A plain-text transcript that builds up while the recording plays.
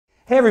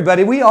Hey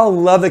everybody, we all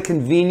love the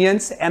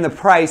convenience and the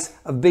price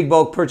of big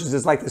bulk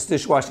purchases like this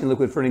dishwashing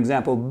liquid for an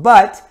example,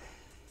 but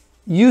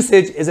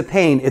usage is a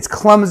pain. It's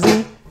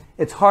clumsy,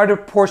 it's hard to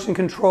portion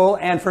control,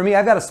 and for me,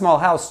 I've got a small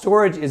house,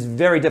 storage is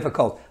very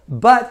difficult.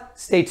 But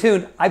stay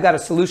tuned, I've got a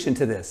solution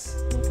to this.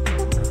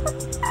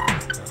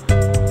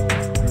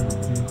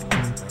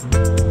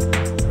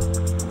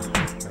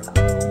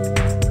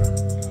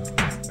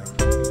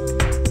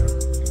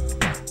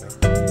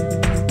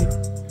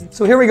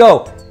 So here we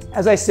go.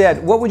 As I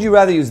said, what would you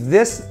rather use?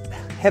 This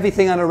heavy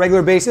thing on a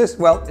regular basis?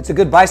 Well, it's a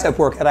good bicep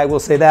workout, I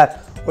will say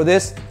that. Or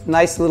this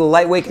nice little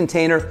lightweight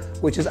container,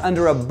 which is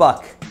under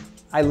 $1.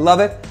 I love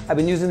it. I've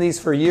been using these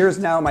for years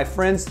now. My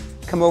friends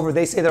come over,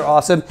 they say they're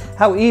awesome.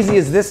 How easy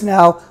is this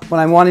now when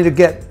I'm wanting to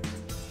get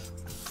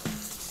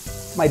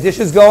my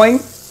dishes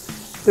going?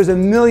 There's a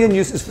million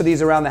uses for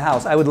these around the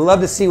house. I would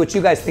love to see what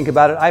you guys think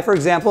about it. I, for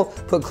example,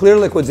 put clear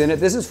liquids in it.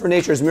 This is for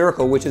Nature's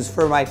Miracle, which is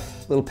for my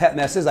little pet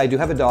messes. I do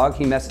have a dog.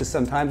 He messes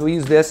sometimes. We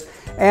use this.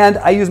 And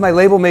I use my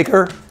label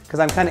maker,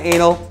 because I'm kind of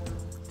anal,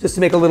 just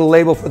to make a little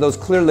label for those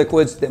clear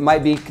liquids that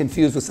might be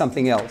confused with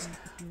something else.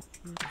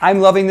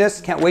 I'm loving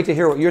this. Can't wait to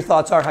hear what your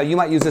thoughts are, how you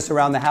might use this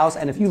around the house.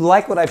 And if you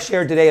like what I've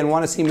shared today and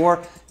want to see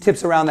more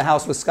tips around the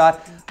house with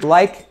Scott,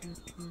 like,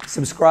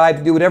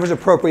 subscribe, do whatever's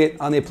appropriate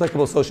on the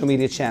applicable social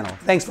media channel.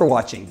 Thanks for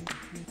watching.